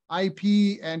our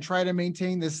IP and try to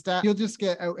maintain this stat, you'll just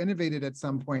get out innovated at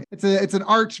some point. It's an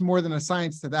art more than a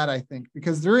science to that, I think,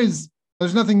 because there's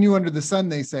nothing new under the sun,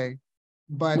 they say.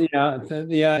 But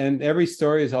yeah, and every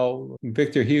story is all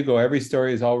Victor Hugo. Every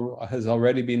story has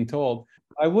already been told.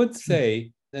 I would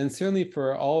say, and certainly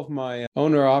for all of my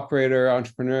owner-operator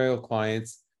entrepreneurial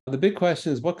clients, the big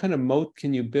question is, what kind of moat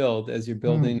can you build as you're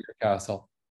building your castle?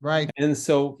 Right. And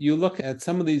so you look at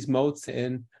some of these moats,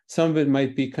 and some of it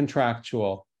might be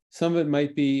contractual, some of it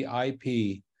might be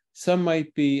IP, some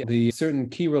might be the certain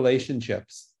key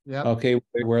relationships. Yeah. Okay,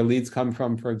 where leads come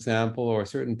from, for example, or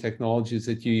certain technologies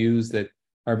that you use that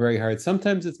are very hard.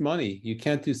 Sometimes it's money. You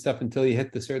can't do stuff until you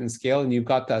hit the certain scale, and you've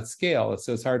got that scale.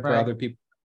 So it's hard for other people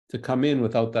to come in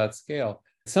without that scale.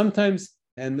 Sometimes,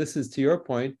 and this is to your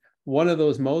point, one of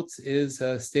those moats is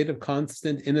a state of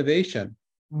constant innovation.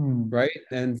 Right?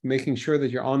 And making sure that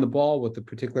you're on the ball with the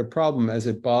particular problem as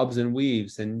it bobs and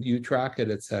weaves and you track it,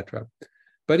 etc.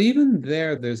 But even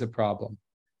there's a problem.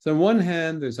 So on one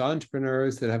hand, there's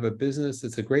entrepreneurs that have a business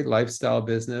that's a great lifestyle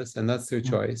business, and that's their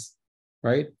choice,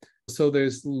 right? So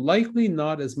there's likely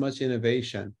not as much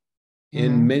innovation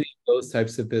in many of those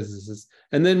types of businesses.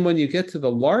 And then when you get to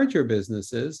the larger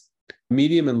businesses,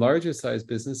 medium and larger size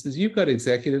businesses, you've got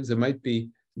executives that might be,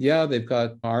 they've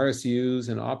got RSUs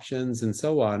and options and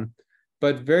so on,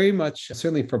 but very much,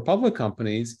 certainly for public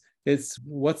companies, it's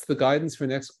what's the guidance for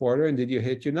next quarter and did you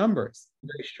hit your numbers?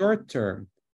 Very short term.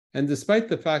 And despite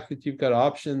the fact that you've got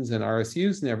options and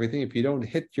RSUs and everything, if you don't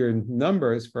hit your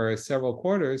numbers for several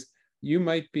quarters, you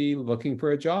might be looking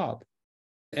for a job.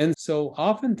 And so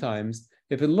oftentimes,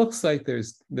 if it looks like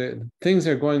things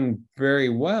are going very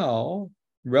well,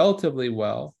 relatively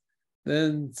well,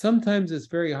 then sometimes it's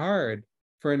very hard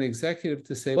for an executive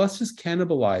to say, let's just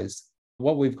cannibalize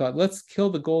what we've got. Let's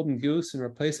kill the golden goose and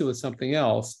replace it with something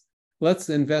else. Let's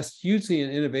invest hugely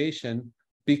in innovation,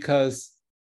 because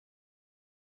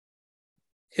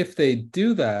if they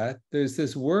do that, there's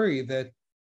this worry that,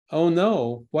 oh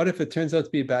no, what if it turns out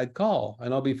to be a bad call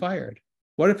and I'll be fired?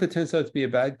 What if it turns out to be a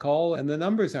bad call and the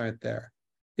numbers aren't there?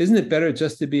 Isn't it better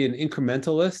just to be an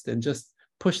incrementalist and just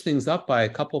push things up by a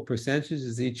couple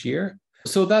percentages each year?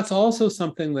 So that's also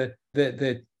something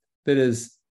that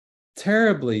is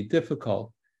terribly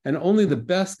difficult. And only the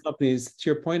best companies, to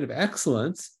your point of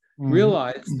excellence,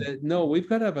 realize that, no, we've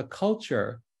got to have a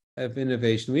culture of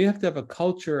innovation. We have to have a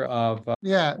culture of...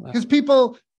 because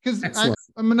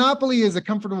a monopoly is a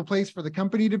comfortable place for the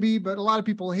company to be, but a lot of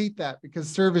people hate that because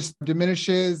service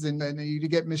diminishes and you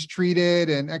get mistreated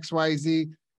and X, Y, Z.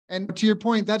 And to your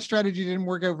point, that strategy didn't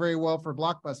work out very well for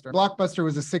Blockbuster. Blockbuster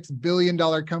was a $6 billion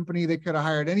company. They could have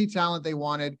hired any talent they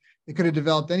wanted. They could have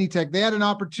developed any tech. They had an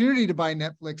opportunity to buy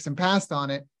Netflix and passed on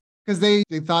it because they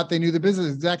thought they knew the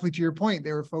business. Exactly to your point,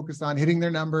 they were focused on hitting their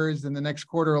numbers in the next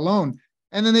quarter alone.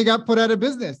 And then they got put out of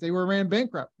business. They ran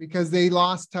bankrupt because they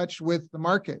lost touch with the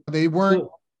market. They weren't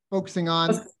focusing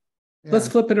on... Let's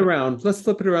flip it around. Let's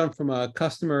flip it around from a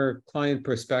customer client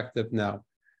perspective now.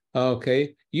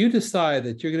 Okay, you decide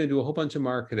that you're going to do a whole bunch of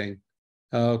marketing.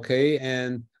 Okay,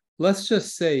 and let's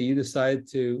just say you decide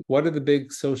what are the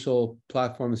big social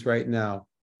platforms right now?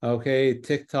 Okay,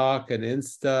 TikTok and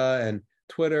Insta and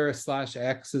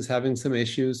Twitter/X is having some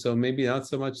issues, so maybe not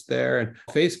so much there. And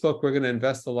Facebook, we're going to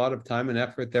invest a lot of time and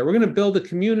effort there. We're going to build a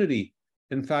community,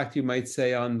 in fact, you might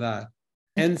say, on that.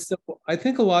 And so I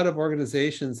think a lot of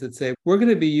organizations that say we're going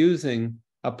to be using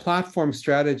a platform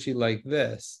strategy like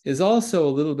this is also a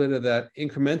little bit of that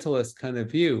incrementalist kind of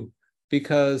view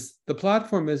because the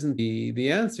platform isn't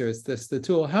the answer. It's the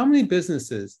tool. How many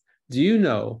businesses do you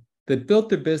know that built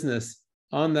their business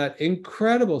on that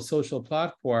incredible social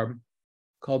platform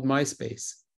called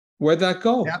MySpace? Where'd that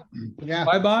go? Yeah.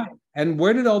 Bye-bye. And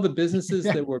where did all the businesses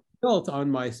Yeah. that were built on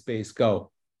MySpace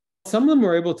go? Some of them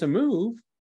were able to move,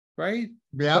 right?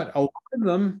 Yeah. But a lot of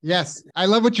them. Yes. I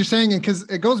love what you're saying. And because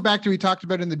it goes back to what we talked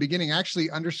about in the beginning, I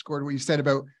actually underscored what you said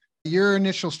about your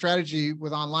initial strategy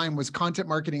with online was content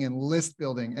marketing and list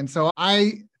building. And so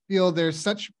I feel there's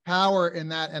such power in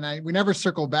that. And we never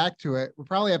circle back to it. We'll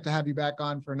probably have to have you back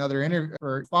on for another interview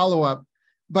or follow-up.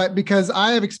 But because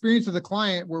I have experience with a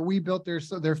client where we built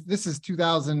this is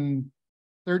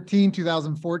 2013,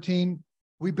 2014.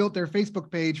 We built their Facebook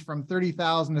page from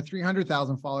 30,000 to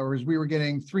 300,000 followers. We were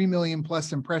getting 3 million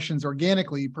plus impressions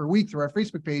organically per week through our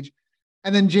Facebook page.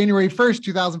 And then January 1st,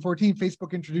 2014,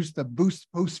 Facebook introduced the boost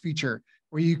post feature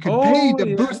where you could pay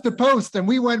to boost the post. And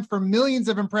we went from millions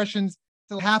of impressions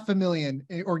to 500,000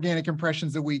 organic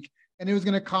impressions a week. And it was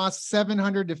going to cost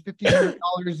 $700 to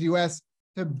 $1,500 US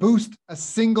to boost a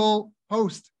single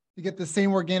post to get the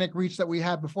same organic reach that we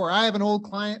had before. I have an old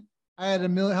client. I had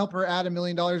to help her add $1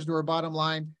 million to her bottom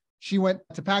line. She went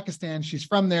to Pakistan. She's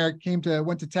from there,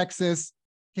 went to Texas,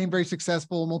 became very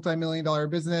successful, multi-million-dollar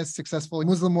business, successful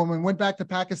Muslim woman, went back to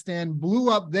Pakistan, blew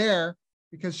up there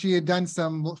because she had done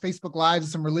some Facebook Lives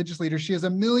with some religious leaders. She has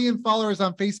 1 million followers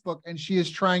on Facebook, and she is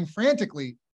trying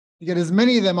frantically to get as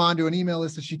many of them onto an email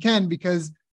list as she can,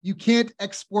 because you can't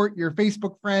export your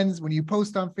Facebook friends. When you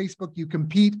post on Facebook, you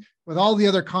compete with all the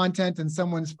other content and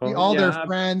their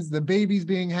friends, the babies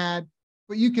being had.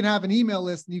 But you can have an email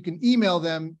list and you can email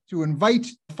them to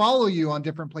follow you on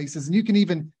different places. And you can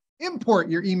even import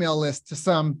your email list to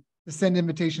send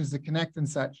invitations to connect and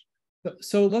such.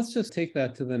 So let's just take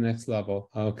that to the next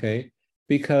level, okay?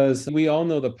 Because we all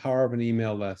know the power of an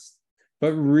email list.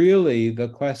 But really the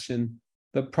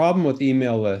problem with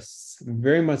email lists,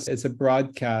 very much it's a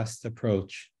broadcast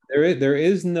approach. There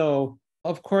is no,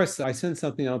 of course, I send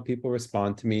something out, people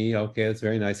respond to me. Okay, it's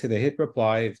very nice. They hit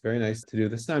reply. It's very nice to do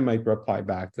this. I might reply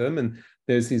back to them. And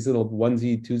there's these little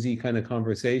onesie, twosie kind of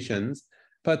conversations.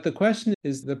 But the question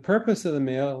is, the purpose of the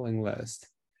mailing list,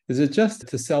 is it just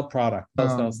to sell product?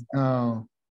 No.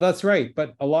 That's right.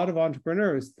 But a lot of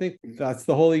entrepreneurs think that's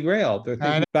the holy grail. They're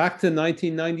thinking back to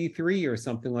 1993 or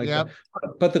something like that.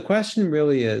 But the question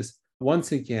really is,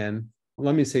 once again,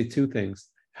 let me say two things.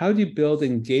 How do you build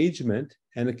engagement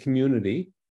and a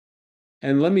community?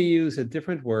 And let me use a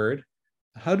different word.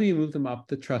 How do you move them up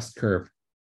the trust curve?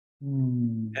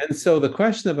 And so the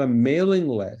question of a mailing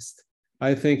list,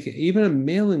 I think even a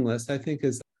mailing list, I think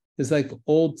is like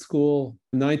old school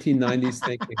 1990s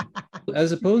thinking,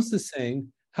 as opposed to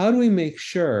saying, how do we make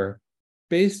sure,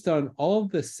 based on all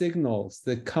of the signals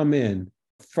that come in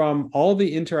from all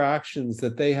the interactions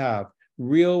that they have,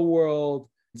 real world,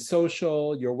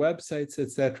 social, your websites,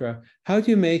 etc., how do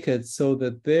you make it so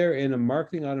that they're in a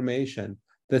marketing automation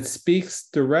that speaks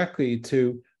directly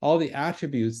to all the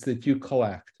attributes that you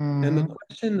collect? And the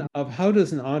question of how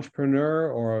does an entrepreneur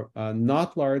or a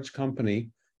not large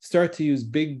company start to use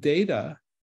big data,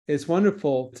 it's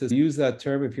wonderful to use that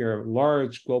term. If you're a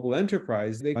large global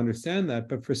enterprise, they understand that.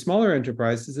 But for smaller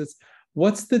enterprises, it's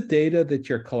what's the data that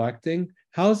you're collecting?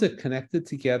 How is it connected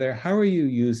together? How are you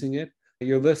using it?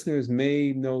 Your listeners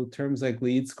may know terms like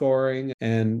lead scoring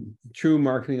and true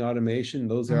marketing automation.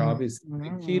 Those are obviously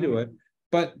the key to it.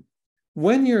 But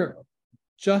when you're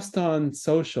just on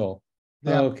social,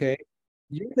 okay,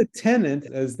 you're the tenant,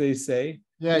 as they say.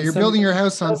 Yeah, you're building your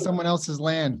house on someone else's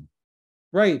land.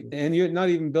 Right. And you're not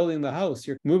even building the house.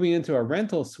 You're moving into a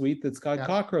rental suite that's got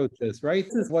cockroaches, right?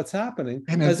 This is what's happening.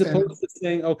 As opposed to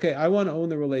saying, okay, I want to own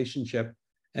the relationship.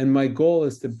 And my goal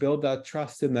is to build that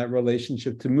trust in that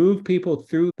relationship, to move people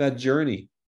through that journey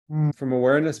from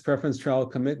awareness, preference, trial,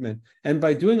 commitment. And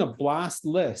by doing a blast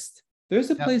list,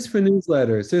 there's a place for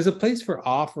newsletters. There's a place for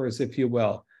offers, if you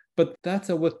will. But that's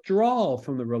a withdrawal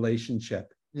from the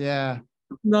relationship. Yeah.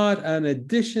 Not an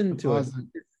addition to it.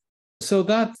 So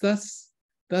that's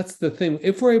the thing.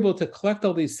 If we're able to collect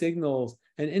all these signals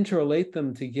and interrelate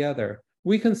them together,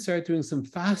 we can start doing some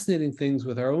fascinating things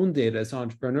with our own data as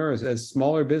entrepreneurs, as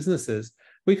smaller businesses.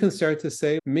 We can start to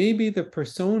say, maybe the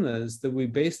personas that we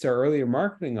based our earlier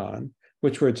marketing on,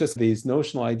 which were just these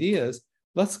notional ideas,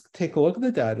 let's take a look at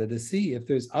the data to see if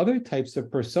there's other types of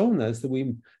personas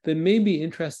that may be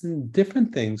interested in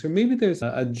different things, or maybe there's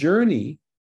a journey.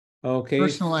 Okay.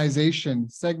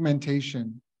 Personalization,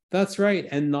 segmentation. That's right.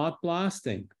 And not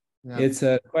blasting. It's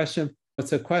a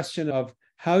question of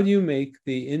how do you make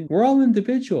we're all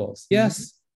individuals.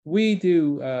 Yes, we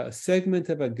do a segment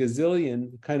of a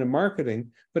gazillion kind of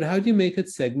marketing, but how do you make it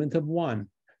segment of one,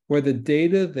 where the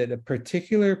data that a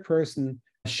particular person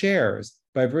shares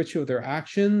by virtue of their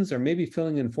actions, or maybe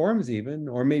filling in forms even,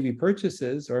 or maybe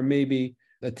purchases, or maybe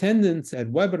attendance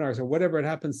at webinars, or whatever it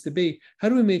happens to be, how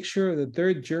do we make sure that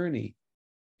their journey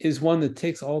is one that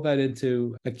takes all that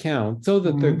into account so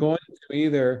that they're going to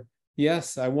either,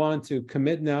 yes, I want to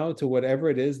commit now to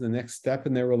whatever it is, the next step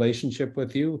in their relationship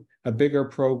with you, a bigger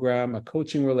program, a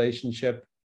coaching relationship,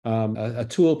 a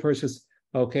tool purchase,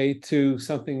 okay, to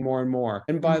something more and more.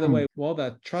 And by the way, while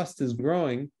that trust is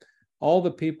growing, all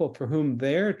the people for whom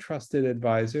they're trusted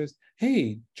advisors,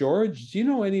 hey, George, do you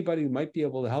know anybody who might be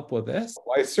able to help with this?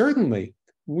 Why, certainly.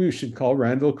 We should call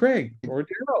Randall Craig, or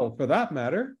Daryl for that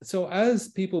matter. So as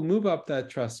people move up that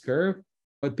trust curve,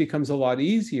 it becomes a lot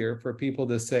easier for people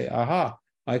to say, aha,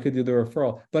 I could do the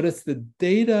referral. But it's the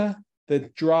data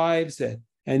that drives it.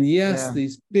 And yes,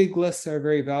 these big lists are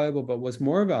very valuable, but what's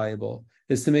more valuable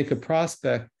is to make a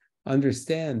prospect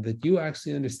understand that you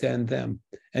actually understand them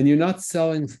and you're not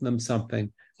selling them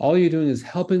something. All you're doing is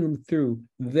helping them through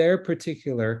their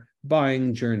particular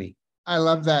buying journey. I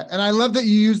love that. And I love that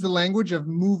you use the language of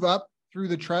move up through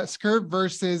the trust curve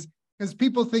versus, because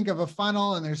people think of a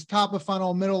funnel and there's top of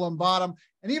funnel, middle and bottom.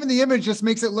 And even the image just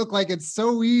makes it look like it's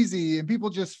so easy and people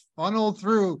just funnel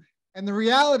through. And the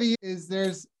reality is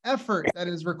there's effort that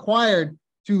is required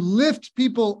to lift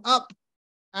people up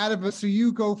out of it. So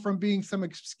you go from being some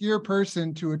obscure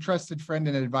person to a trusted friend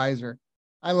and advisor.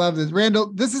 I love this.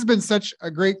 Randall, this has been such a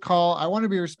great call. I want to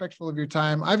be respectful of your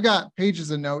time. I've got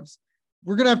pages of notes.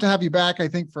 We're going to have you back, I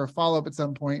think, for a follow-up at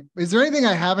some point. Is there anything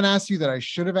I haven't asked you that I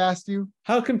should have asked you?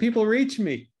 How can people reach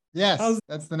me? Yes,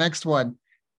 that's the next one.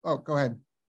 Oh, go ahead.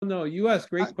 No, you asked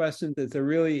great questions. It's a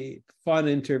really fun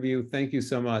interview. Thank you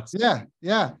so much. Yeah.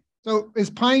 So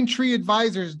is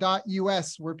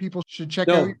pinetreeadvisors.us where people should check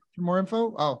out for more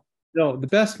info? Oh. No, the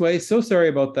best way, so sorry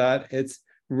about that. It's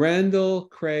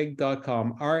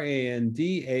randallcraig.com,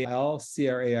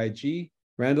 RANDALCRAIG,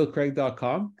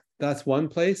 randallcraig.com. That's one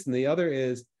place. And the other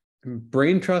is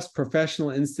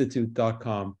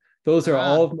braintrustprofessionalinstitute.com. Those are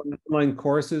all of my online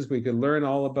courses. We could learn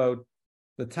all about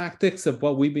the tactics of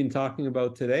what we've been talking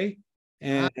about today.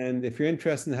 And if you're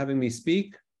interested in having me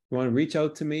speak, you want to reach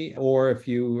out to me, or if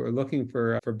you are looking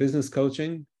for business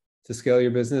coaching to scale your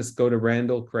business, go to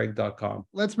randallcraig.com.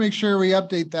 Let's make sure we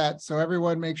update that so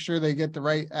everyone makes sure they get the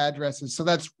right addresses. So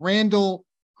that's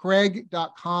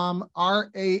randallcraig.com,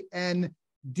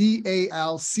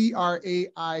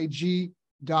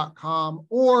 RANDALCRAIG.com,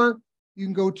 or you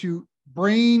can go to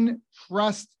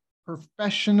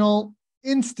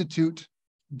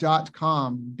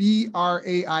braintrustprofessionalinstitute.com,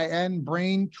 BRAIN,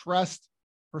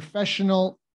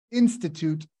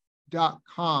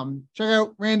 braintrustprofessionalinstitute.com. Check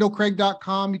out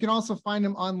randallcraig.com. You can also find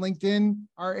him on LinkedIn,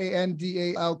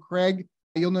 RANDAL Craig.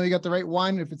 You'll know you got the right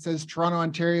one if it says Toronto,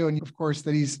 Ontario, and of course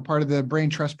that he's part of the Brain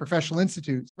Trust Professional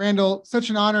Institute. Randall, such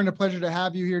an honor and a pleasure to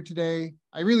have you here today.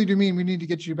 I really do mean we need to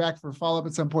get you back for a follow-up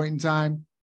at some point in time.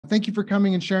 Thank you for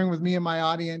coming and sharing with me and my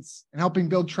audience and helping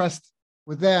build trust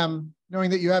with them, knowing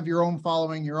that you have your own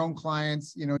following, your own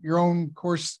clients, your own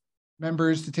course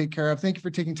members to take care of. Thank you for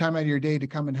taking time out of your day to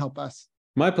come and help us.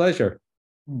 My pleasure.